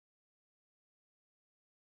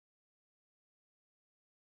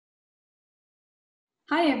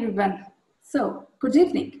Hi everyone. So, good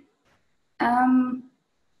evening.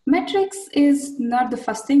 Metrics is not the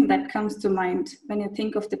first thing that comes to mind when you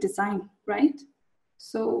think of the design, right?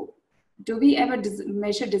 So, do we ever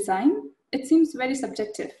measure design? It seems very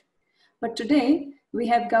subjective. But today we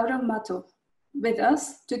have Gaurav Mathur with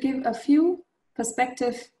us to give a few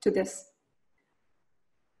perspective to this.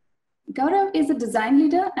 Gaurav is a design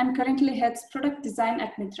leader and currently heads product design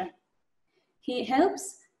at Myntra. He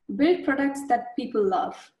helps build products that people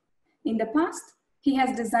love. In the past, he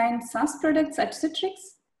has designed SaaS products at CENTRIC.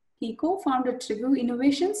 He co-founded Tribu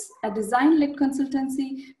Innovations, a design-led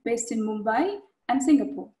consultancy based in Mumbai and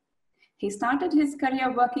Singapore. He started his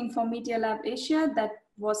career working for Media Lab Asia that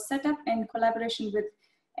was set up in collaboration with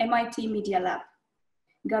MIT Media Lab.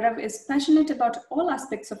 Gaurav is passionate about all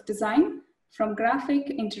aspects of design, from graphic,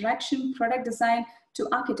 interaction, product design to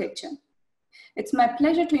architecture. It's my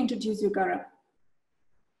pleasure to introduce you, Gaurav.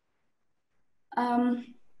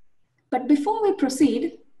 But before we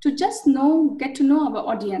proceed, to just get to know our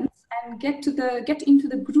audience and get into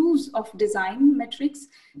the grooves of design metrics,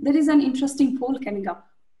 there is an interesting poll coming up.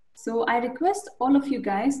 So I request all of you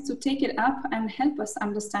guys to take it up and help us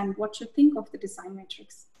understand what you think of the design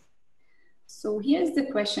metrics. So here's the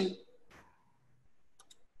question.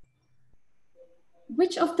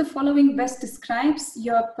 Which of the following best describes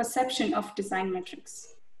your perception of design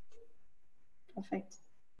metrics? Perfect.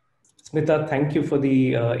 Smita, thank you for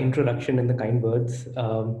the introduction and the kind words.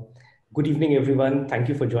 Good evening, everyone. Thank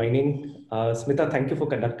you for joining. Smita, thank you for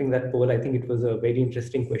conducting that poll. I think it was a very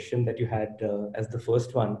interesting question that you had as the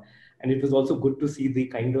first one. And it was also good to see the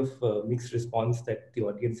kind of mixed response that the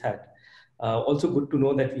audience had. Also good to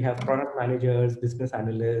know that we have product managers, business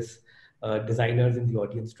analysts, designers in the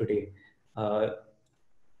audience today.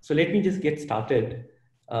 So let me just get started.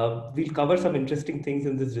 We'll cover some interesting things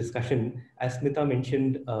in this discussion. As Smita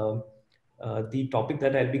mentioned, the topic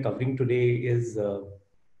that I'll be covering today is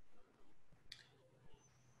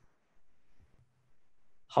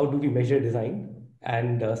how do we measure design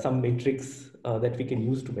and some metrics that we can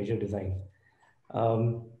use to measure design.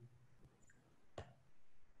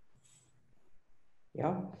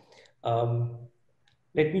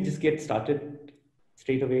 Let me just get started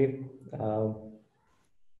straight away.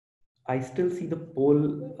 I still see the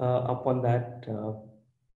poll up on that.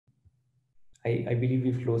 I believe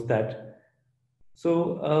we've closed that.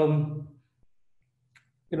 So,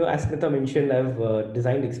 as Smita mentioned, I've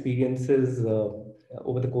designed experiences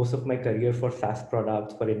over the course of my career for SaaS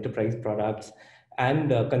products, for enterprise products,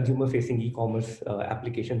 and consumer-facing e-commerce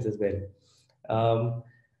applications as well.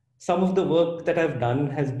 Some of the work that I've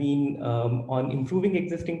done has been on improving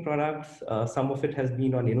existing products. Some of it has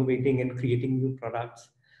been on innovating and creating new products.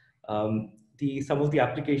 Some of the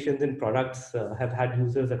applications and products have had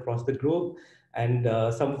users across the globe, and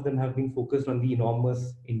some of them have been focused on the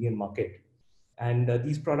enormous Indian market. And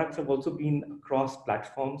these products have also been across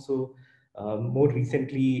platforms. So more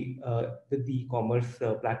recently, with the e-commerce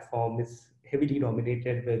platform, is heavily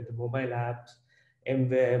dominated with mobile apps,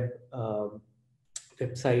 mWeb,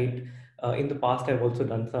 website. In the past, I've also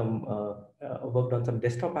done some worked on some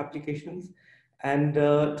desktop applications. And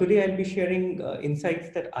today I'll be sharing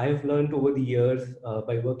insights that I've learned over the years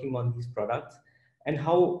by working on these products and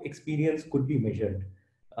how experience could be measured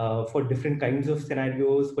for different kinds of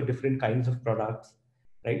scenarios, for different kinds of products,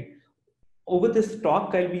 right? Over this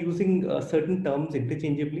talk, I'll be using certain terms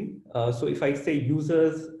interchangeably. So if I say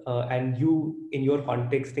users and you in your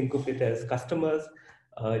context, think of it as customers,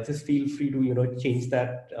 just feel free to change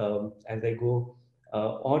that as I go.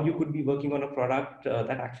 Or you could be working on a product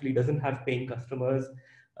that actually doesn't have paying customers,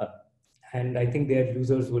 and I think their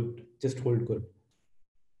users would just hold good.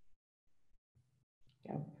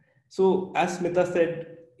 Yeah. So as Smita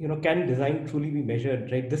said, can design truly be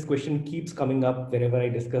measured, right? This question keeps coming up whenever I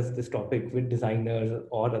discuss this topic with designers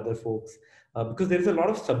or other folks, because there is a lot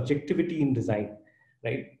of subjectivity in design,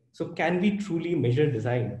 right? So can we truly measure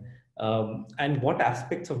design, and what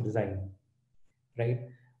aspects of design, right?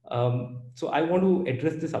 So I want to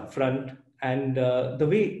address this upfront, and the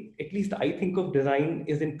way at least I think of design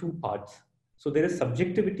is in two parts. So there is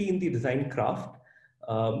subjectivity in the design craft,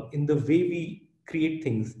 in the way we create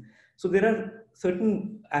things. So there are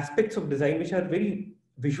certain aspects of design which are very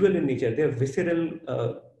visual in nature. They are visceral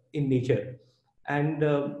in nature, and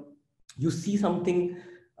you see something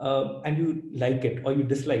and you like it or you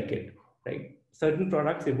dislike it, right? Certain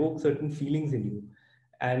products evoke certain feelings in you.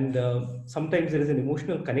 And sometimes there is an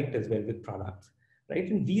emotional connect as well with products, right?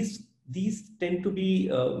 And these tend to be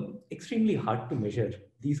extremely hard to measure,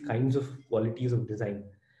 these kinds of qualities of design.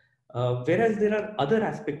 Whereas there are other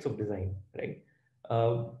aspects of design, right?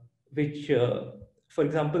 Which, for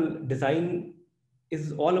example, design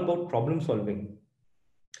is all about problem solving.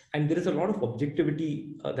 And there is a lot of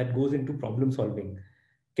objectivity that goes into problem solving.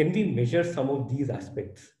 Can we measure some of these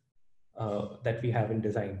aspects that we have in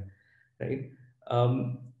design, right?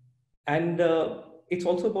 Um, and it's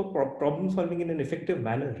also about problem solving in an effective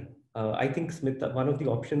manner. I think one of the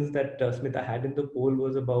options that Smitha had in the poll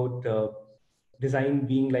was about design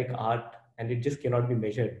being like art and it just cannot be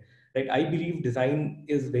measured. Right? I believe design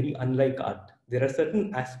is very unlike art. There are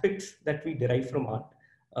certain aspects that we derive from art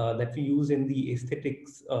that we use in the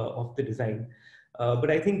aesthetics of the design. But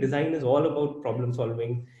I think design is all about problem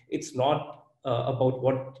solving. It's not about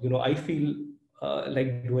what I feel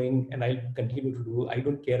like doing and I'll continue to do. I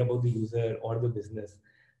don't care about the user or the business.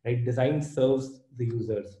 Right? Design serves the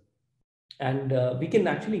users, and we can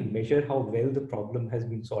actually measure how well the problem has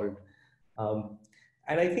been solved. Um,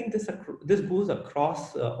 and I think this goes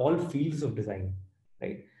across all fields of design,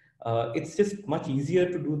 right? It's just much easier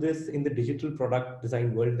to do this in the digital product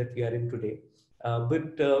design world that we are in today.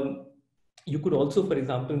 But you could also, for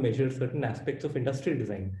example, measure certain aspects of industrial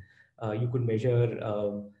design. You could measure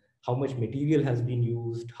how much material has been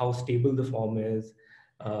used, how stable the form is,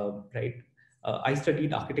 right? I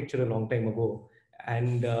studied architecture a long time ago,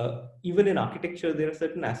 and even in architecture, there are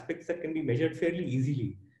certain aspects that can be measured fairly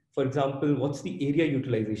easily. For example, what's the area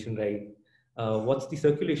utilization, right? What's the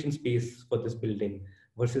circulation space for this building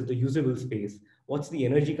versus the usable space? What's the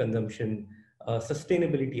energy consumption,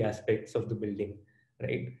 sustainability aspects of the building,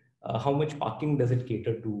 right? How much parking does it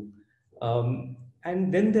cater to?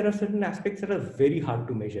 And then there are certain aspects that are very hard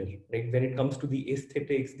to measure, right? When it comes to the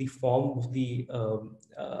aesthetics, the form of the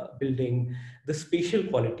building, the spatial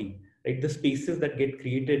quality, right? The spaces that get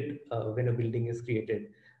created when a building is created,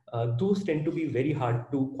 those tend to be very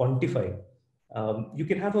hard to quantify. You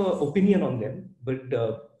can have an opinion on them, but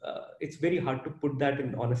it's very hard to put that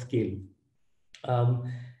on a scale.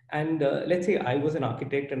 And let's say I was an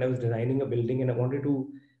architect and I was designing a building and I wanted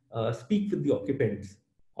to speak with the occupants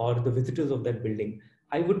or the visitors of that building.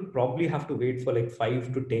 I would probably have to wait for like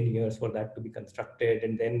 5 to 10 years for that to be constructed,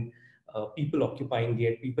 and then people occupying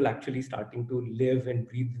it, people actually starting to live and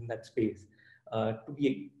breathe in that space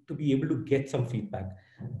to be able to get some feedback.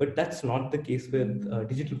 But that's not the case with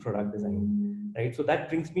digital product design, right? So that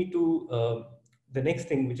brings me to the next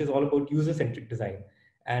thing, which is all about user-centric design.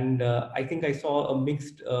 And I think I saw a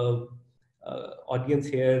mixed audience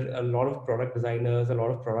here, a lot of product designers, a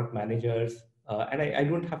lot of product managers, and I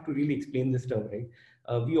don't have to really explain this term,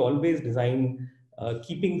 right? We always design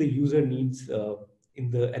keeping the user needs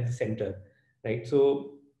at the center, right?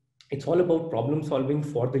 So it's all about problem solving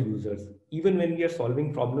for the users. Even when we are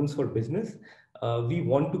solving problems for business, we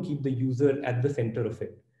want to keep the user at the center of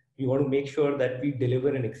it. We want to make sure that we deliver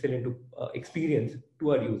an excellent experience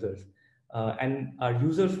to our users. And our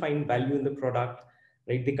users find value in the product,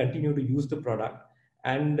 right? They continue to use the product.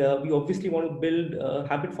 And we obviously want to build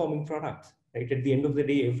habit forming products, right? At the end of the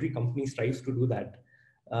day, every company strives to do that.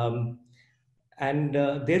 And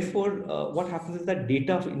therefore, what happens is that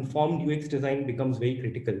data informed UX design becomes very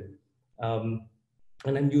critical. Um,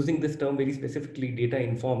 and I'm using this term very specifically, data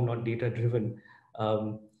informed, not data driven.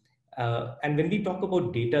 And when we talk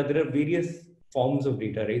about data, there are various forms of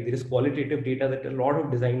data, right? There is qualitative data that a lot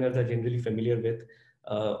of designers are generally familiar with,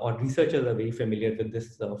 or researchers are very familiar with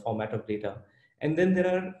this format of data. And then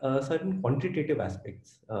there are certain quantitative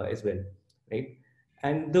aspects as well, right?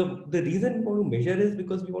 And the reason we want to measure is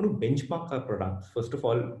because we want to benchmark our products. First of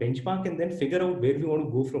all, benchmark and then figure out where we want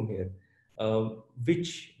to go from here.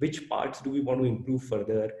 Which parts do we want to improve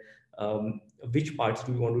further? Which parts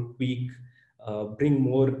do we want to tweak? Bring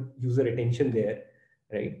more user attention there,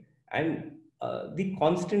 right? And the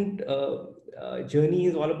constant journey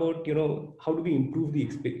is all about how do we improve the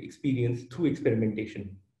experience through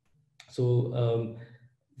experimentation. So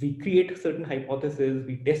we create certain hypotheses,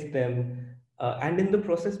 we test them, and in the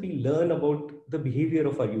process we learn about the behavior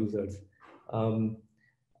of our users.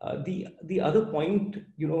 The other point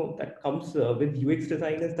that comes with UX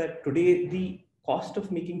design is that today the cost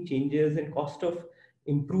of making changes and cost of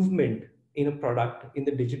improvement in a product in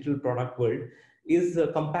the digital product world is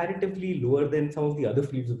comparatively lower than some of the other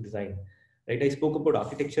fields of design, right? I spoke about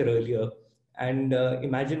architecture earlier, and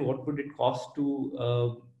imagine what would it cost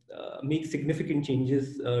to make significant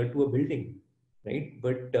changes to a building, right?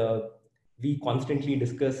 But we constantly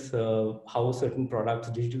discuss how certain products,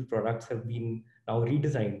 digital products, have been now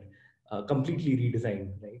redesigned, completely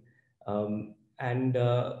redesigned, right? And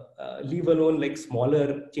leave alone like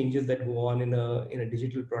smaller changes that go on in a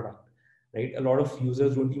digital product, right? A lot of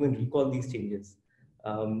users don't even recall these changes.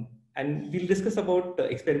 And we'll discuss about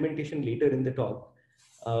experimentation later in the talk.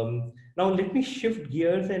 Now let me shift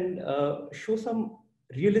gears and show some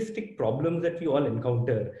realistic problems that we all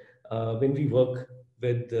encounter when we work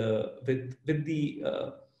with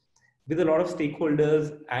a lot of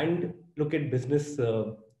stakeholders and look at business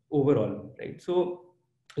overall, right? So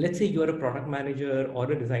let's say you are a product manager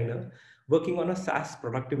or a designer working on a SaaS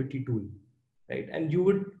productivity tool, right? And you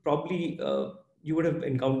would probably you would have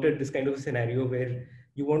encountered this kind of a scenario where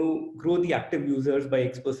you want to grow the active users by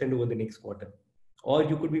X% over the next quarter. Or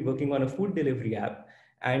you could be working on a food delivery app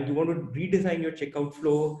and you want to redesign your checkout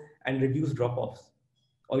flow and reduce drop-offs.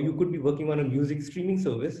 Or you could be working on a music streaming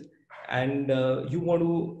service and you want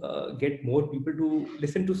to get more people to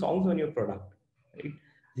listen to songs on your product, right?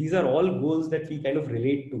 These are all goals that we kind of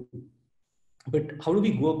relate to. But how do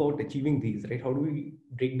we go about achieving these, right? How do we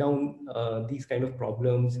break down these kind of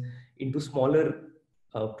problems into smaller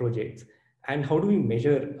projects? And how do we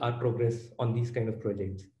measure our progress on these kind of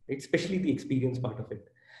projects, especially the experience part of it?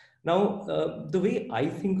 Now, the way I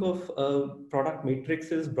think of product matrix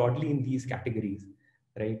is broadly in these categories,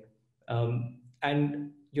 right?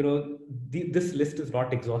 And this list is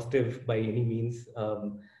not exhaustive by any means.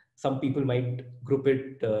 Some people might group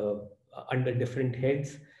it under different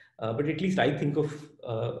heads, but at least I think of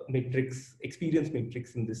experience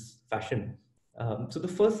matrix in this fashion. So the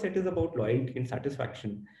first set is about loyalty and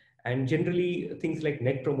satisfaction, and generally things like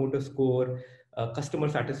net promoter score, customer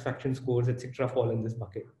satisfaction scores, etc., fall in this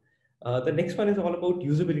bucket. The next one is all about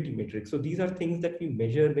usability metrics. So these are things that we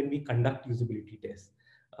measure when we conduct usability tests.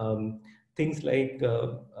 Things like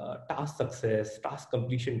task success, task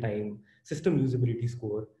completion time, system usability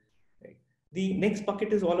score. Right? The next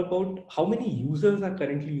bucket is all about how many users are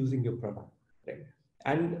currently using your product, right?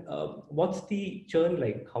 And what's the churn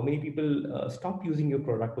like? How many people stop using your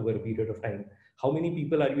product over a period of time? How many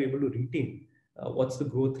people are you able to retain? What's the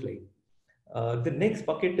growth like? The next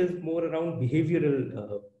bucket is more around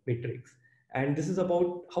behavioral metrics. And this is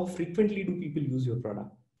about how frequently do people use your product,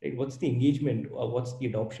 right? What's the engagement? What's the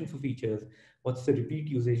adoption for features? What's the repeat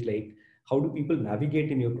usage like? How do people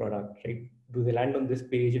navigate in your product, right? Do they land on this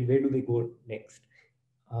page and where do they go next?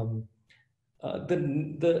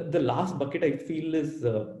 The last bucket I feel is,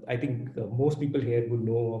 I think most people here would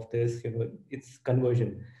know of this, it's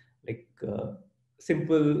conversion, like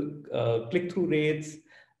simple click-through rates,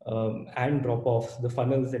 and drop-offs, the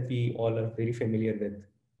funnels that we all are very familiar with.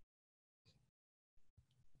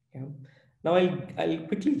 Yeah. Now I'll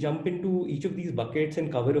quickly jump into each of these buckets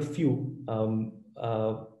and cover a few,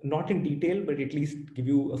 not in detail, but at least give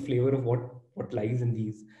you a flavor of what lies in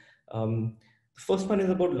these. The first one is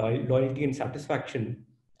about loyalty and satisfaction.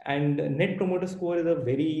 And net promoter score is a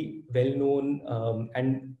very well-known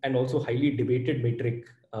and also highly debated metric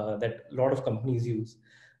that a lot of companies use.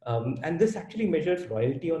 And this actually measures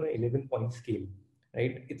loyalty on an 11-point scale,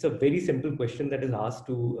 right? It's a very simple question that is asked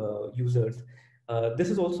to users. This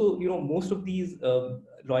is also, most of these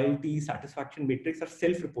loyalty satisfaction metrics are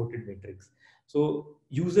self-reported metrics. So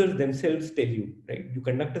users themselves tell you, right? You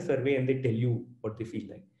conduct a survey and they tell you what they feel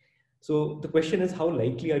like. So the question is, how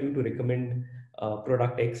likely are you to recommend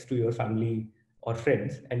product X to your family or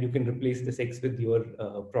friends? And you can replace this X with your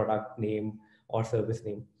product name or service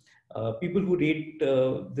name. People who rate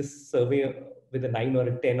this survey with a 9 or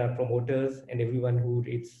a 10 are promoters, and everyone who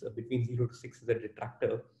rates between 0 to 6 is a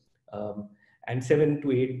detractor. And 7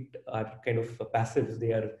 to 8 are kind of passives.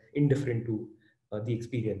 They are indifferent to the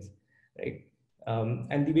experience, right?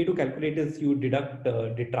 And the way to calculate is you deduct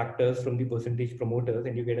detractors from the percentage promoters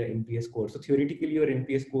and you get an NPS score. So theoretically, your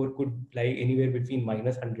NPS score could lie anywhere between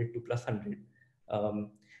 -100 to +100.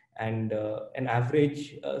 And an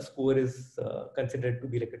average score is considered to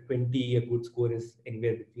be like a 20. A good score is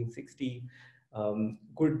anywhere between 60.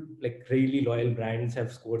 Good, like really loyal brands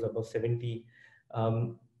have scores above 70.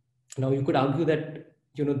 Now you could argue that,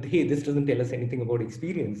 hey, this doesn't tell us anything about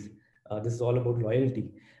experience. This is all about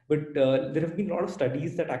loyalty. But there have been a lot of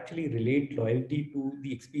studies that actually relate loyalty to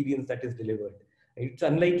the experience that is delivered. It's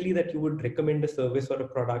unlikely that you would recommend a service or a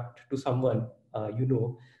product to someone,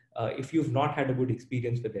 if you've not had a good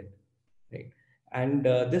experience with it, right? And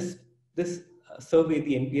this survey,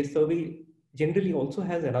 the NPS survey, generally also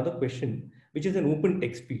has another question, which is an open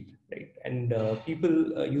text field, right? And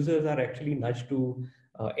users are actually nudged to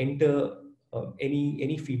enter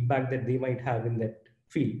any feedback that they might have in that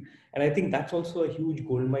field. And I think that's also a huge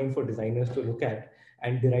goldmine for designers to look at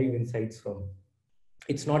and derive insights from.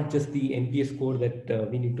 It's not just the NPS score that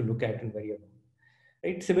we need to look at and worry about.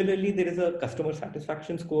 Right. Similarly, there is a customer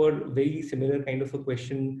satisfaction score, very similar kind of a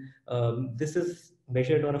question. This is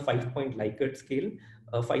measured on a 5-point Likert scale.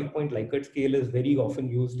 A 5-point Likert scale is very often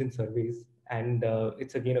used in surveys, and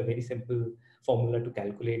it's again a very simple formula to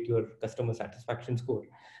calculate your customer satisfaction score.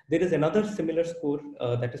 There is another similar score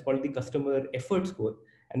that is called the customer effort score.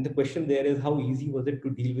 And the question there is, how easy was it to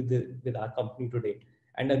deal with our company today?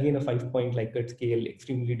 And again, a 5-point Likert scale,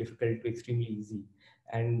 extremely difficult to extremely easy.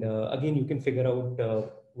 And again, you can figure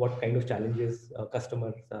out what kind of challenges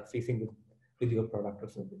customers are facing with your product or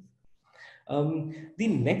service. The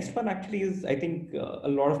next one actually is, I think a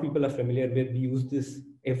lot of people are familiar with. We use this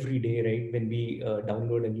every day, right? When we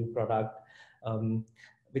download a new product,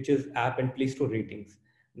 which is app and Play Store ratings.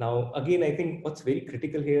 Now, again, I think what's very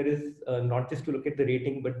critical here is not just to look at the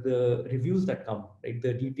rating, but the reviews that come, right?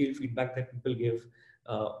 The detailed feedback that people give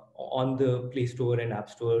on the Play Store and App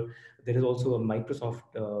Store. There is also a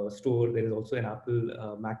Microsoft store. There is also an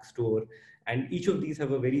Apple Mac store. And each of these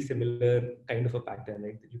have a very similar kind of a pattern,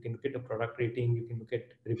 right? You can look at a product rating, you can look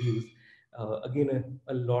at reviews. Again,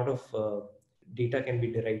 a lot of data can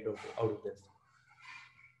be derived out of this.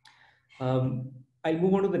 I'll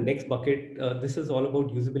move on to the next bucket. This is all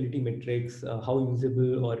about usability metrics, how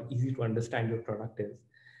usable or easy to understand your product is.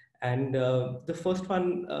 And the first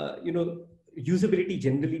one, usability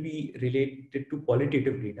generally be related to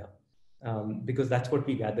qualitative data, because that's what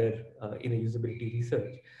we gather in a usability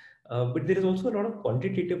research. But there is also a lot of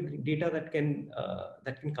quantitative data that can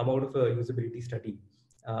come out of a usability study.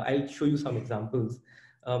 I'll show you some examples.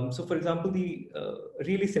 So for example, the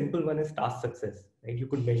really simple one is task success. Right? You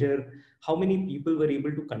could measure how many people were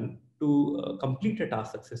able to complete a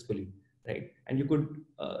task successfully, right? And you could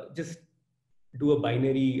just do a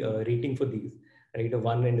binary rating for these, right? A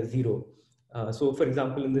 1 and a 0. So for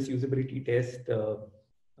example, in this usability test,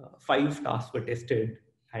 5 tasks were tested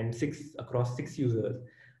and 6 across 6 users.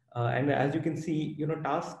 And as you can see,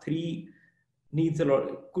 task 3 needs a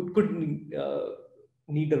lot, could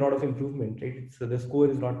need a lot of improvement, right? So the score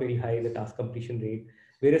is not very high, the task completion rate,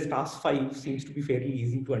 whereas task 5 seems to be fairly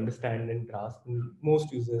easy to understand and grasp, and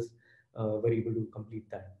most users were able to complete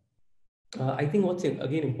that. I think what's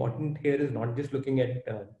again important here is not just looking at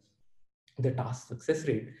the task success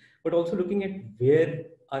rate, but also looking at where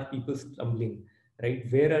are people stumbling, right?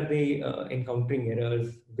 Where are they encountering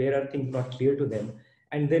errors? Where are things not clear to them?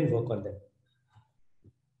 And then work on them.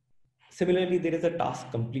 Similarly, there is a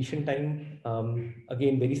task completion time.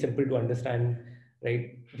 Again, very simple to understand,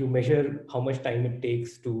 right? You measure how much time it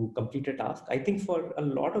takes to complete a task. I think for a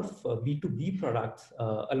lot of B2B products,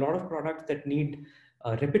 a lot of products that need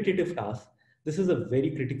repetitive tasks, this is a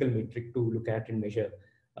very critical metric to look at and measure.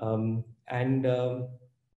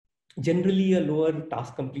 Generally, a lower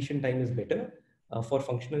task completion time is better for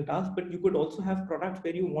functional tasks, but you could also have products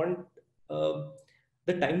where you want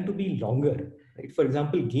the time to be longer. Right? For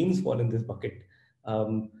example, games fall in this bucket.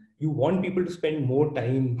 You want people to spend more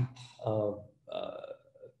time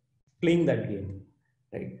playing that game,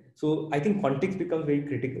 right? So I think context becomes very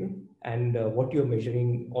critical, and what you're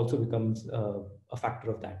measuring also becomes a factor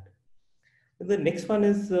of that. The next one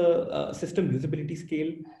is system usability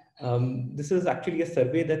scale. This is actually a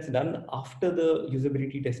survey that's done after the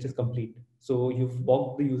usability test is complete. So you've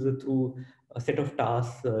walked the user through a set of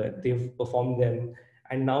tasks, they've performed them,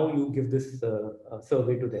 and now you give this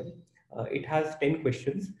survey to them. It has 10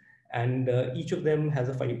 questions, and each of them has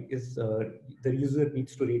a 5 is the user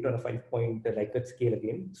needs to rate on a 5-point Likert scale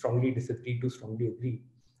again, strongly disagree to strongly agree.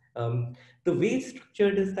 The way it's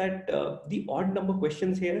structured is that the odd number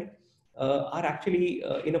questions here are actually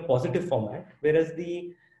in a positive format, whereas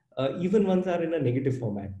the even ones are in a negative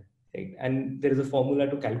format, right? And there is a formula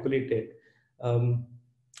to calculate it.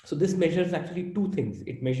 So this measures actually 2 things.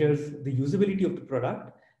 It measures the usability of the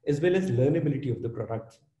product as well as learnability of the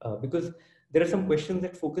product, because there are some questions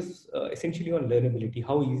that focus essentially on learnability.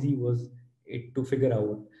 How easy was it to figure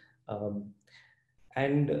out?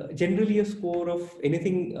 And generally a score of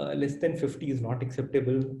anything less than 50 is not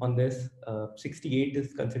acceptable on this. 68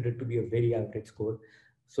 is considered to be a very average score.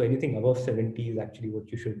 So anything above 70 is actually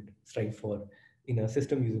what you should strive for in a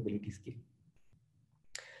system usability scale.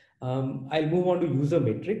 I'll move on to user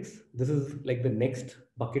metrics. This is like the next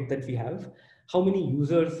bucket that we have. How many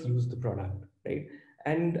users use the product, right?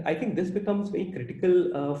 And I think this becomes very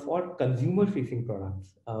critical for consumer-facing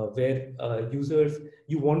products, where users,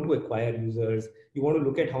 you want to acquire users, you want to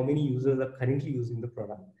look at how many users are currently using the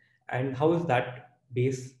product, and how is that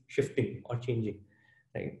base shifting or changing,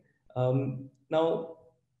 right? Now,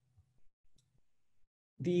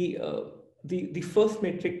 the first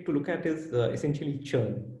metric to look at is essentially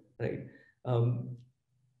churn, right?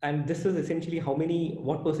 And this is essentially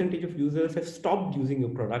what percentage of users have stopped using your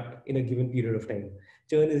product in a given period of time.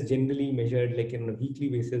 Churn is generally measured like on a weekly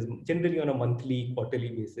basis, generally on a monthly, quarterly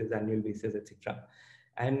basis, annual basis, etc.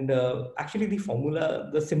 And actually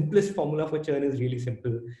the simplest formula for churn is really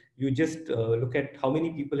simple. You just look at how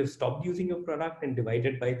many people have stopped using your product and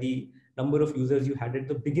divided by the number of users you had at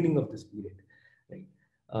the beginning of this period, right?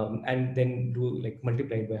 And then do like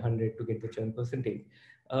multiplied by 100 to get the churn percentage.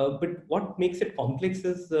 But what makes it complex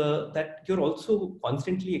is that you're also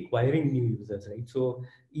constantly acquiring new users, right? So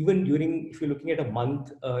even during, if you're looking at a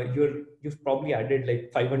month, you've probably added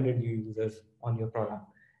like 500 new users on your product.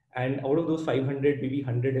 And out of those 500, maybe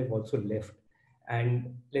 100 have also left.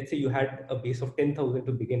 And let's say you had a base of 10,000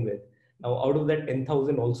 to begin with. Now, out of that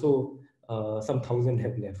 10,000 also, some 1,000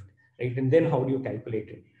 have left, right? And then how do you calculate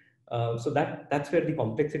it? So that's where the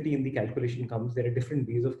complexity in the calculation comes. There are different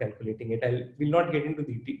ways of calculating it. I will not get into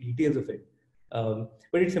the details of it.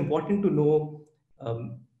 But it's important to know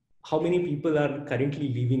how many people are currently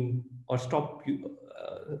leaving or stop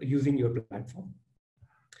using your platform.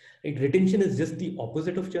 Right? Retention is just the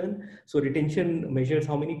opposite of churn. So retention measures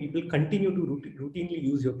how many people continue to routinely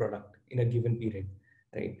use your product in a given period,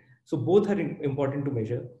 right? So both are important to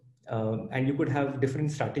measure, and you could have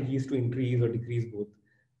different strategies to increase or decrease both,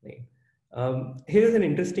 right? Here is an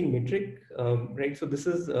interesting metric, right? So this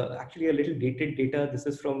is actually a little dated data. This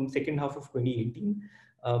is from second half of 2018.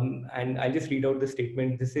 And I'll just read out the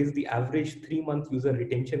statement. This is the average 3-month user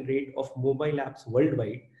retention rate of mobile apps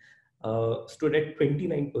worldwide stood at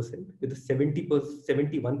 29% with a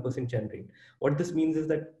 71% churn rate. What this means is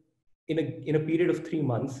that in a period of 3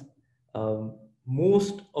 months,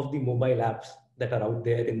 most of the mobile apps that are out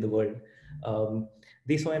there in the world,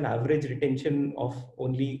 they saw an average retention of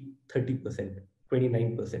only 30%,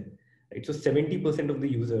 29%. Right? So 70% of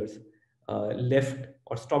the users left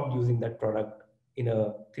or stopped using that product in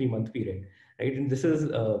a 3-month period. Right? And this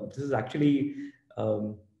is actually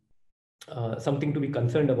something to be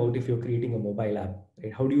concerned about if you're creating a mobile app.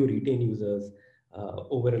 Right? How do you retain users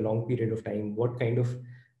over a long period of time? What kind of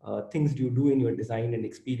things do you do in your design and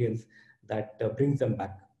experience that brings them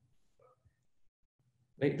back?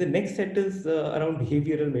 Right. The next set is around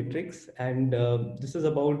behavioral metrics, and this is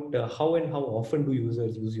about how and how often do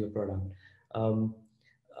users use your product.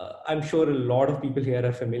 I'm sure a lot of people here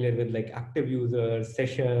are familiar with like active users,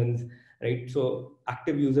 sessions, right? So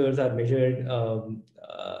active users are measured on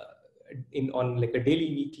like a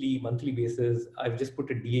daily, weekly, monthly basis. I've just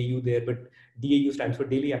put a DAU there, but DAU stands for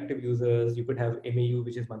daily active users. You could have MAU,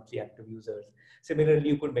 which is monthly active users. Similarly,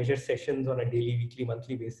 you could measure sessions on a daily, weekly,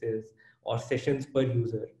 monthly basis, or sessions per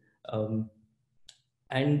user. A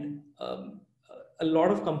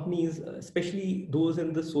lot of companies, especially those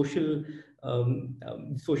in the social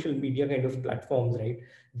media kind of platforms, right?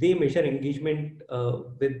 They measure engagement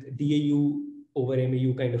with DAU over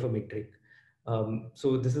MAU kind of a metric.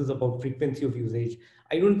 So this is about frequency of usage.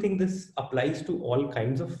 I don't think this applies to all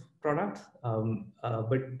kinds of products,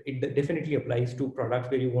 but it definitely applies to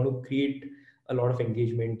products where you want to create a lot of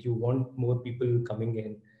engagement. You want more people coming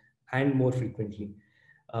in and more frequently.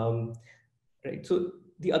 Right. So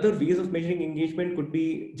the other ways of measuring engagement could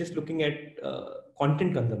be just looking at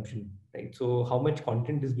content consumption, right? So how much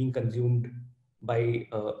content is being consumed by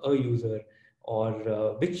a user,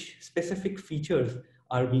 or which specific features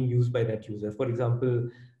are being used by that user. For example,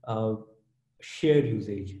 share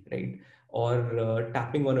usage, right? Or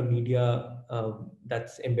tapping on a media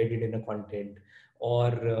that's embedded in a content,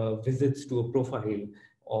 or visits to a profile,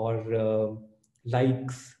 or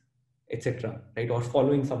likes, etc., right? Or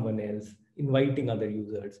following someone else, inviting other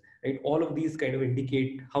users, right? All of these kind of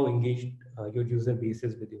indicate how engaged your user base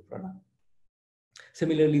is with your product.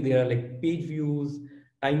 Similarly, there are like page views,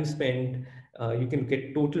 time spent. You can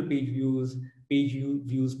get total page views,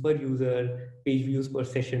 views per user, page views per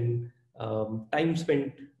session, time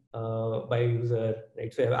spent by a user,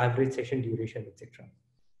 right? So average session duration, etc.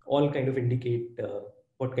 All kind of indicate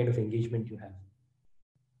what kind of engagement you have.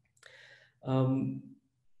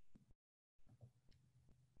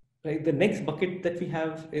 Right. The next bucket that we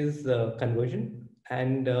have is conversion,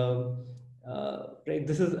 and right.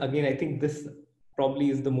 This is again, I think this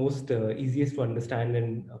probably is the most easiest to understand,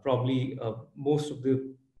 and probably most of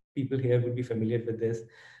the people here would be familiar with this,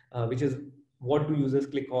 which is what do users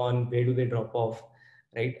click on, where do they drop off,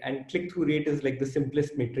 right? And click-through rate is like the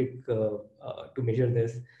simplest metric to measure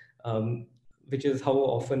this, which is how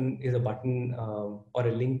often is a button or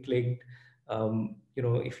a link clicked. You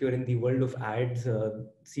know, if you're in the world of ads,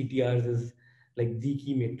 CTRs is like the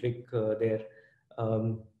key metric there,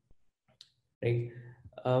 right?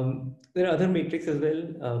 There are other metrics as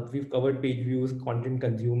well. We've covered page views, content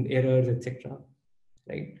consumed, errors, etc.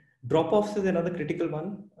 Right? Drop-offs is another critical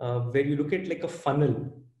one, where you look at like a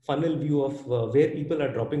funnel view of where people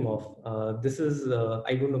are dropping off. This is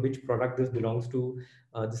I don't know which product this belongs to.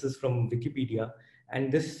 This is from Wikipedia,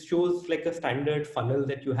 And this shows like a standard funnel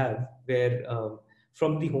that you have where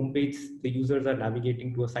from the homepage, the users are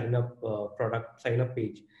navigating to a sign up product sign up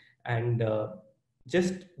page. And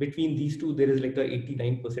just between these two, there is like a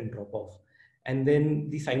 89% drop off. And then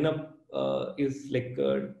the sign up is like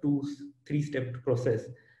a 2-3 step process,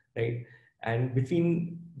 right? And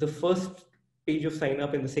between the first page of sign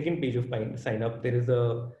up and the second page of sign up, there is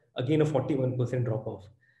again a 41% drop off,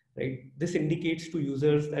 right? This indicates to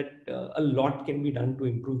users that a lot can be done to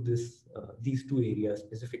improve these two areas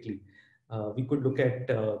specifically. We could look at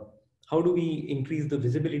how do we increase the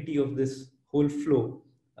visibility of this whole flow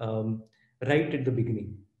right at the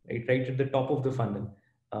beginning, right at the top of the funnel.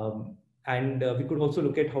 And we could also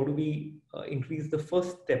look at how do we increase the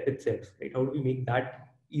first step itself, right? How do we make that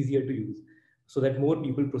easier to use so that more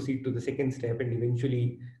people proceed to the second step and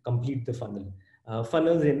eventually complete the funnel.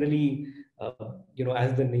 Funnels generally,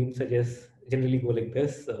 as the name suggests, generally go like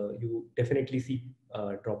this. You definitely see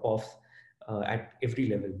drop-offs at every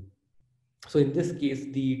level. So in this case,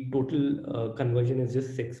 the total conversion is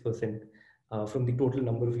just 6% from the total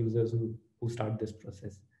number of users who start this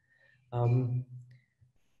process.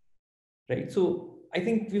 Right. So I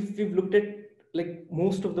think we've looked at like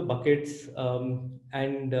most of the buckets,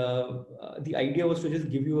 and the idea was to just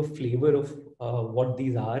give you a flavor of what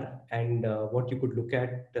these are and what you could look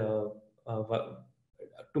at to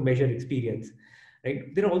measure experience.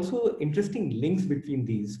 Right. There are also interesting links between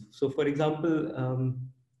these. So, for example,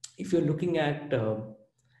 if you're looking at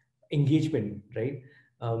engagement, right,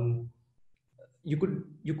 you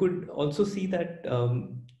could also see that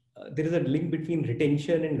there is a link between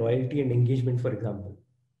retention and loyalty and engagement, for example,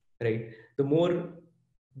 right? The more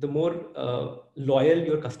loyal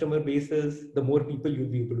your customer base is, the more people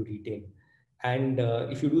you'll be able to retain. And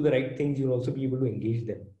if you do the right things, you'll also be able to engage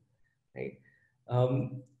them, right?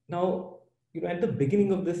 Now, at the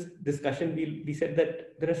beginning of this discussion, we said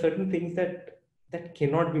that there are certain things that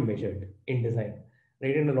cannot be measured in design,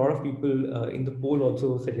 right? And a lot of people in the poll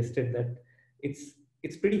also suggested that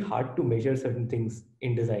it's pretty hard to measure certain things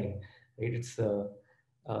in design, right?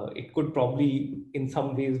 It could probably in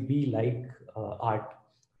some ways be like art.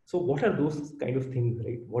 So what are those kind of things,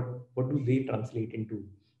 right? What do they translate into?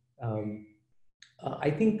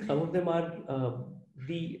 I think some of them are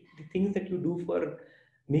the things that you do for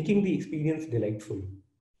making the experience delightful.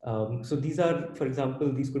 So these are, for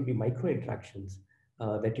example, these could be micro interactions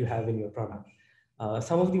that you have in your product.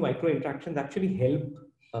 Some of the micro interactions actually help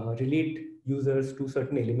relate users to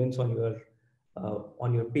certain elements on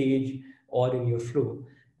your page or in your flow,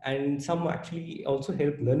 and some actually also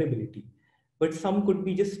help learnability. But some could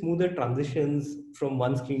be just smoother transitions from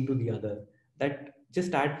one screen to the other that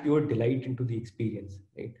just add pure delight into the experience,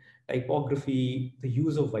 right? Typography, the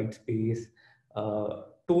use of white space,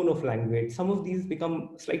 tone of language, some of these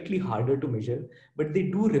become slightly harder to measure, but they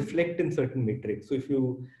do reflect in certain metrics. So if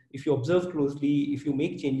you observe closely, if you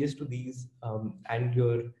make changes to these, and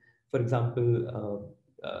your, for example,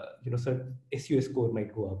 certain SUS score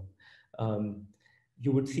might go up,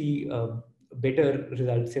 you would see better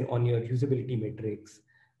results on your usability metrics,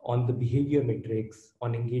 on the behavior metrics,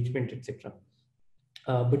 on engagement, etc.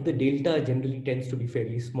 But the delta generally tends to be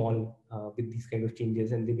fairly small with these kind of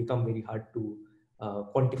changes, and they become very hard to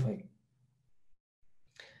quantify.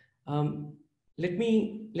 Let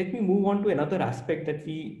me move on to another aspect that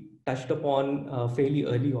we touched upon fairly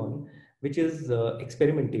early on, which is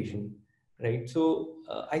experimentation, right? So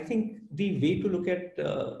I think the way to look at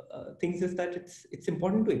things is that it's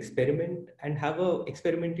important to experiment and have a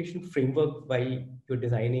experimentation framework while you're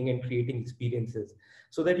designing and creating experiences,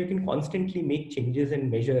 so that you can constantly make changes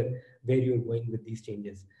and measure where you're going with these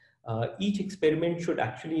changes. Each experiment should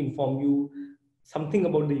actually inform you something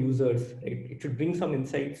about the users, right? It should bring some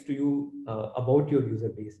insights to you about your user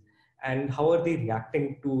base and how are they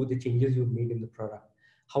reacting to the changes you've made in the product.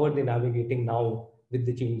 How are they navigating now with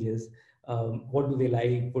the changes? What do they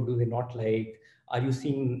like? What do they not like? Are you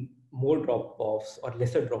seeing more drop-offs or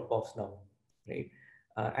lesser drop-offs now, right?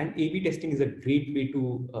 And A/B testing is a great way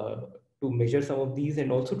to measure some of these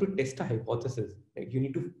and also to test a hypothesis, right? You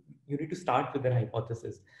need to start with a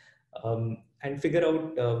hypothesis and figure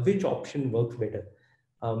out which option works better.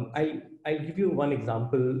 I'll give you one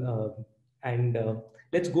example, and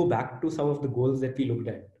let's go back to some of the goals that we looked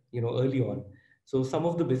at, early on. So some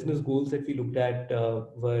of the business goals that we looked at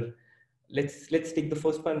were, let's take the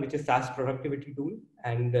first one, which is SaaS productivity tool,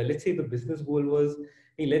 and let's say the business goal was,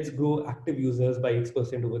 hey, let's grow active users by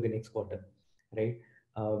X% over the next quarter, right?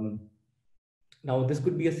 Now this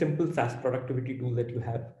could be a simple SaaS productivity tool that you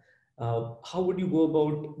have. How would you go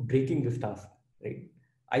about breaking this task, right?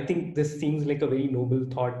 I think this seems like a very noble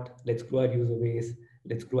thought. Let's grow our user base.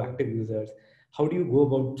 Let's grow active users. How do you go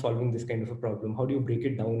about solving this kind of a problem? How do you break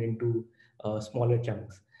it down into smaller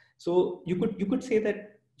chunks? So you could say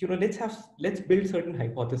that, let's build certain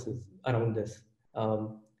hypotheses around this.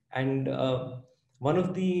 And one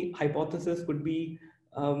of the hypotheses could be,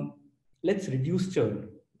 let's reduce churn,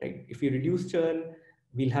 right? If we reduce churn,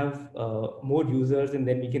 we'll have more users, and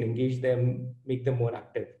then we can engage them, make them more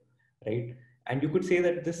active, right? And you could say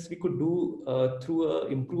that this we could do through a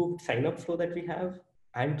improved sign-up flow that we have,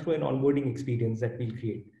 and through an onboarding experience that we'll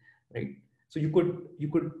create, right? So you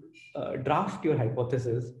could draft your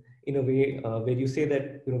hypothesis in a way where you say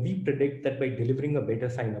that, we predict that by delivering a better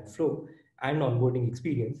sign-up flow and onboarding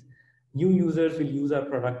experience, new users will use our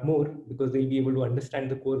product more because they'll be able to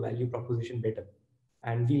understand the core value proposition better.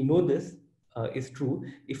 And we know this is true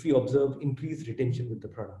if we observe increased retention with the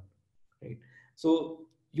product, right? So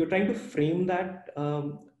you're trying to frame that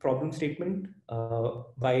problem statement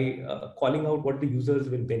by calling out what the users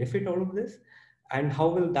will benefit out of this, and how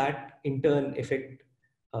will that in turn affect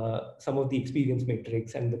some of the experience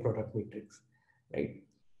metrics and the product metrics, right?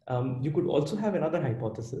 You could also have another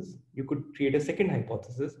hypothesis. You could create a second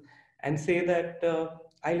hypothesis and say that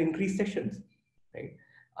I'll increase sessions, right?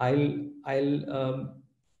 I'll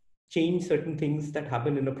change certain things that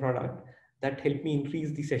happen in a product that help me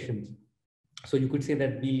increase the sessions. So you could say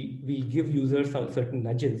that we give users some certain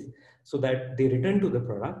nudges so that they return to the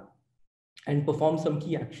product and perform some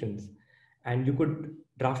key actions. And you could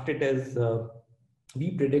draft it as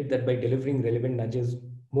we predict that by delivering relevant nudges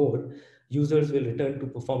more, users will return to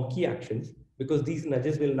perform key actions, because these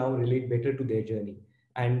nudges will now relate better to their journey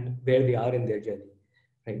and where they are in their journey,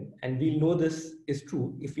 right? And we'll know this is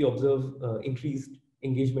true if we observe increased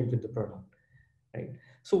engagement with the product, right?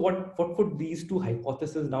 So what would these two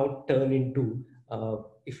hypotheses now turn into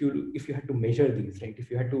if you had to measure these, right? If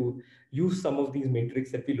you had to use some of these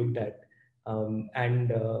metrics that we looked at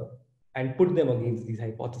and put them against these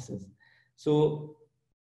hypotheses. So,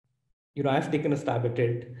 I've taken a stab at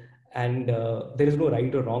it, and there is no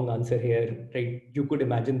right or wrong answer here, right? You could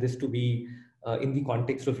imagine this to be in the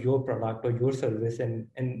context of your product or your service,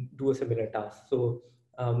 and do a similar task. So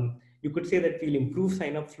you could say that we'll improve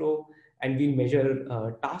sign-up flow, and we'll measure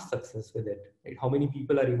task success with it, right? How many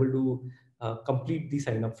people are able to complete the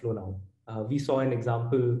sign-up flow now? We saw an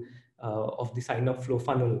example of the sign-up flow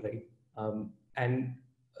funnel, right? And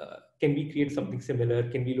can we create something similar?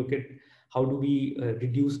 Can we look at how do we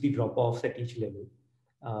reduce the drop-offs at each level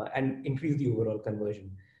and increase the overall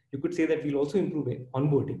conversion? You could say that we'll also improve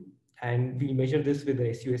onboarding, and we'll measure this with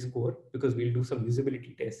the SUA score, because we'll do some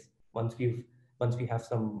usability tests once we have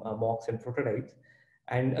some mocks and prototypes,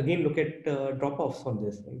 and again look at drop-offs on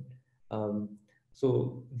this, right?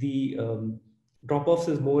 So the drop-offs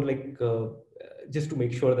is more like just to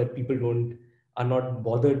make sure that people are not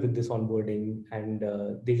bothered with this onboarding, and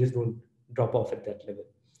they just don't drop off at that level,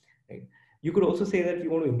 right? You could also say that we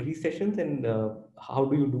want to increase sessions, and how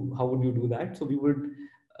would you do that? So we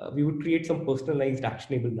would create some personalized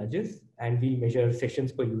actionable nudges, and we'll measure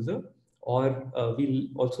sessions per user, or we'll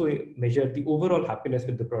also measure the overall happiness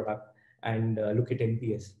with the product and look at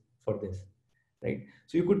NPS for this, right?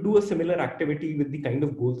 So you could do a similar activity with the kind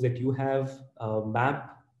of goals that you have,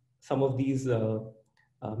 map some of these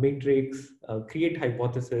matrix, create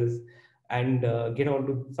hypotheses, and get on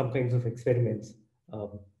to some kinds of experiments.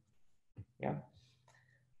 Yeah.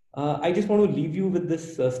 I just want to leave you with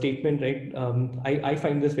this statement, right? I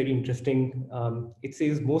find this very interesting. It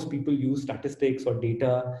says most people use statistics or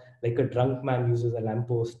data like a drunk man uses a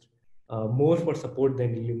lamppost, more for support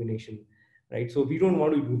than illumination, right? So we don't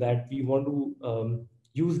want to do that. We want to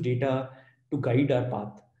use data to guide our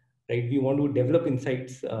path, right? We want to develop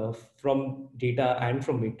insights from data and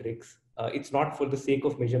from metrics. It's not for the sake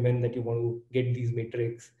of measurement that you want to get these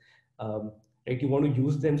metrics, right? You want to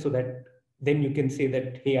use them so that then you can say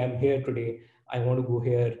that, hey, I'm here today, I want to go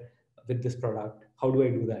here with this product. How do I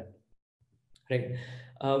do that, right?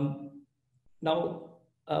 Now,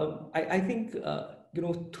 I think,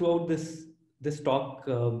 throughout this talk,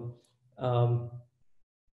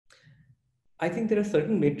 I think there are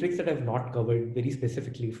certain metrics that I've not covered very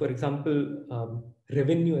specifically. For example,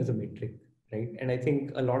 revenue as a metric, right? And I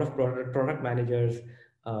think a lot of product managers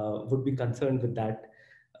would be concerned with that.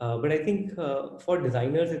 But I think for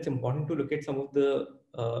designers, it's important to look at some of the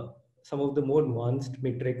more nuanced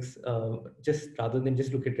metrics, just rather than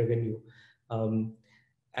just look at revenue.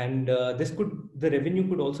 And the revenue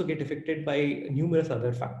could also get affected by numerous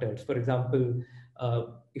other factors. For example,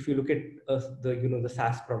 if you look at the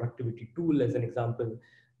SaaS productivity tool as an example,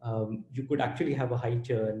 you could actually have a high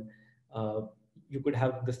churn. You could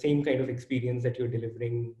have the same kind of experience that you're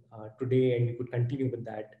delivering today, and you could continue with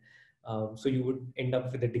that. So you would end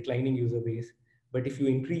up with a declining user base. But if you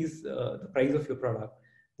increase the price of your product,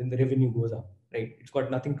 then the revenue goes up, right? It's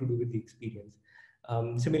got nothing to do with the experience.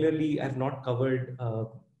 Similarly, I've not covered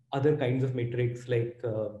other kinds of metrics like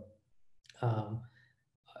um,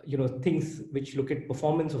 things which look at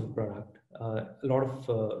performance of a product. A lot of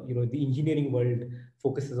the engineering world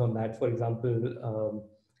focuses on that. For example,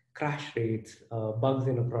 crash rates, bugs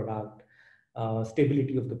in a product,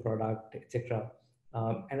 stability of the product, etc.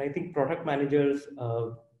 And I think product managers,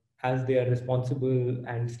 as they are responsible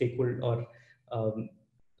and stakeholder or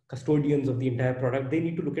custodians of the entire product, they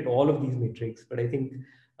need to look at all of these metrics. But I think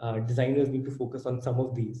designers need to focus on some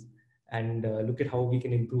of these and look at how we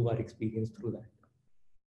can improve our experience through that.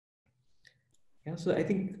 Yeah, so I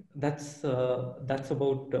think that's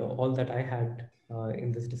about all that I had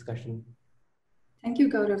in this discussion. Thank you,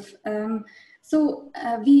 Gaurav.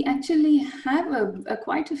 We actually have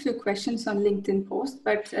quite a few questions on LinkedIn post,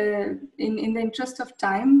 but in the interest of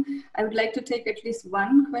time, I would like to take at least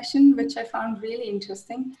one question, which I found really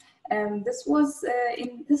interesting. This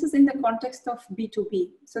is in the context of B2B.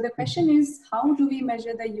 So the question is, how do we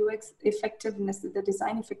measure the UX effectiveness, the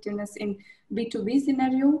design effectiveness in B2B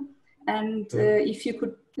scenario? And if you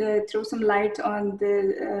could throw some light on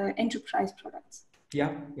the enterprise products.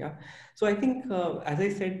 Yeah. So I think, as I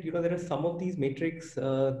said, there are some of these metrics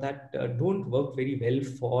that don't work very well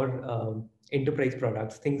for enterprise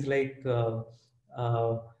products. Things like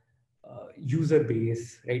user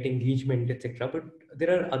base, right, engagement, etc. But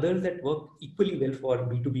there are others that work equally well for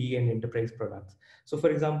B2B and enterprise products. So, for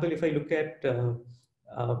example, if I look at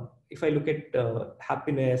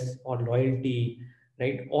happiness or loyalty,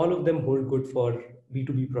 right, all of them hold good for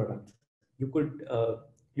B2B products. You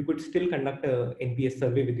could still conduct a NPS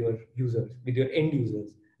survey with your users, with your end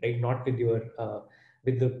users, right? Not with your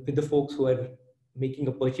with the folks who are making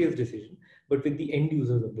a purchase decision, but with the end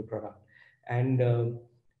users of the product. And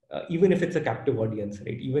even if it's a captive audience,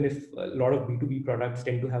 right? Even if a lot of B2B products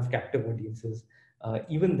tend to have captive audiences,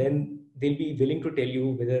 even then they'll be willing to tell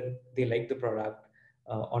you whether they like the product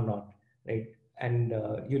or not, right? And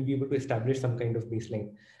you'll be able to establish some kind of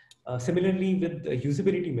baseline. Similarly, with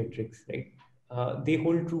usability metrics, right? They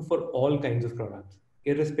hold true for all kinds of products,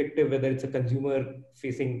 irrespective whether it's a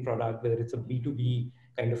consumer-facing product, whether it's a B2B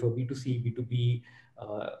kind of a B2C, B2B,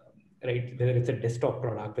 right? Whether it's a desktop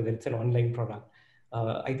product, whether it's an online product.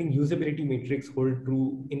 I think usability metrics hold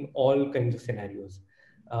true in all kinds of scenarios.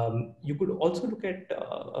 You could also look at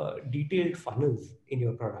detailed funnels in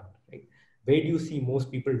your product, right? Where do you see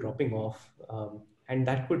most people dropping off? And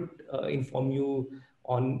that could inform you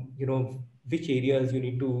on, which areas you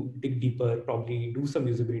need to dig deeper, probably do some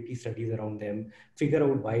usability studies around them, figure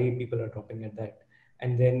out why people are dropping at that,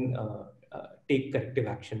 and then take corrective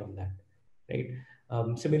action on that, right?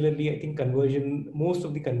 Similarly, I think most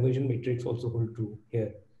of the conversion metrics also hold true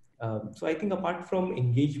here. So I think apart from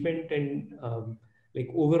engagement and like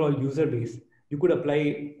overall user base, you could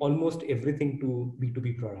apply almost everything to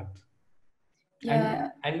B2B products. Yeah.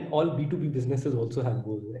 And all B2B businesses also have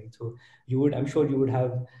goals, right? So I'm sure you would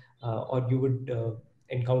have, or you would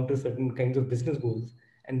encounter certain kinds of business goals,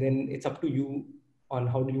 and then it's up to you on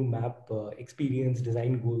how do you map experience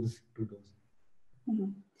design goals to those.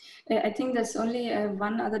 Mm-hmm. I think there's only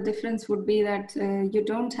one other difference would be that you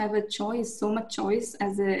don't have a choice, so much choice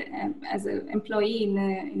as a employee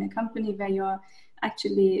in a company where you're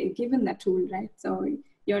actually given that tool, right? So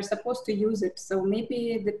you're supposed to use it. So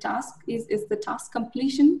maybe the task is the task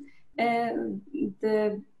completion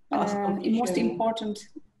the most important.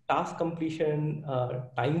 Task completion,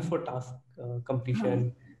 time for task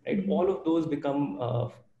completion, right? All of those become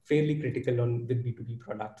fairly critical with B2B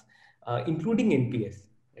products, including NPS,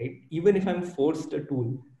 right? Even if I'm forced a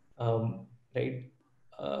tool, right?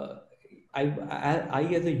 I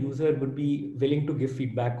as a user would be willing to give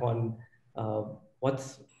feedback on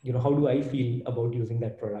how do I feel about using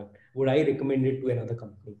that product? Would I recommend it to another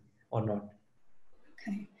company or not?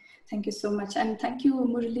 Okay. Thank you so much. And thank you,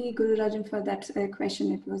 Murali Gururajan, for that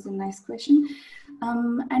question. It was a nice question.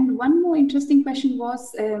 And one more interesting question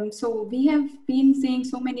was, so we have been seeing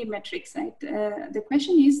so many metrics, right? The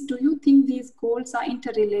question is, do you think these goals are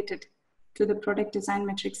interrelated to the product design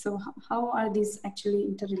metrics? So how are these actually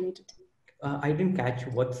interrelated? I didn't catch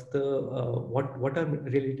what's the, what are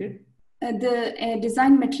related? The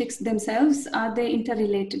design metrics themselves, are they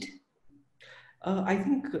interrelated? I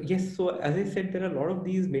think, yes. So as I said, there are a lot of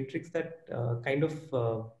these metrics that kind of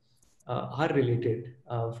are related.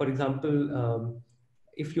 For example,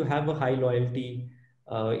 if you have a high loyalty,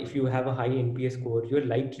 if you have a high NPS score, you're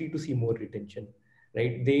likely to see more retention,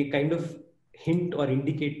 right? They kind of hint or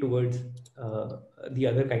indicate towards the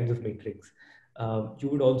other kinds of metrics. you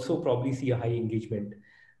would also probably see a high engagement,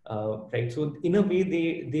 right? So in a way,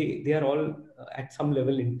 they are all at some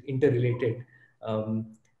level interrelated,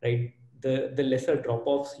 right? The lesser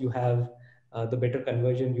drop-offs you have, the better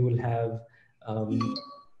conversion you will have.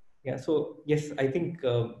 Yeah, so yes, I think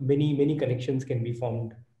many connections can be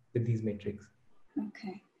formed with these metrics.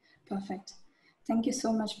 Okay, perfect. Thank you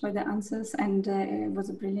so much for the answers, and it was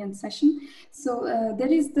a brilliant session. So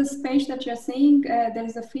there is this page that you're saying, there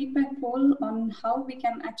is a feedback poll on how we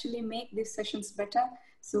can actually make these sessions better.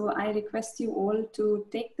 So I request you all to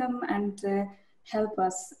take them and help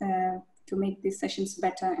us to make these sessions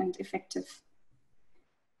better and effective.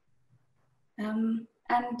 And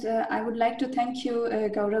I would like to thank you,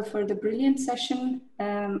 Gaurav, for the brilliant session.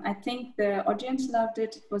 I think the audience loved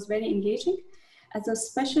it. It was very engaging. As a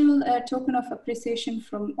special token of appreciation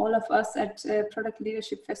from all of us at Product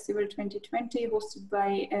Leadership Festival 2020, hosted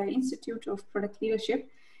by Institute of Product Leadership,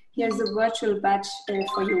 here's a virtual badge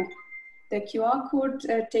for you. The QR code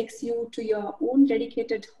takes you to your own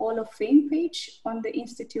dedicated Hall of Fame page on the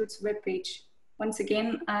Institute's webpage. Once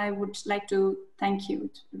again, I would like to thank you.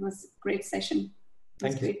 It was a great session. It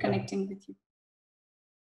was great connecting with you.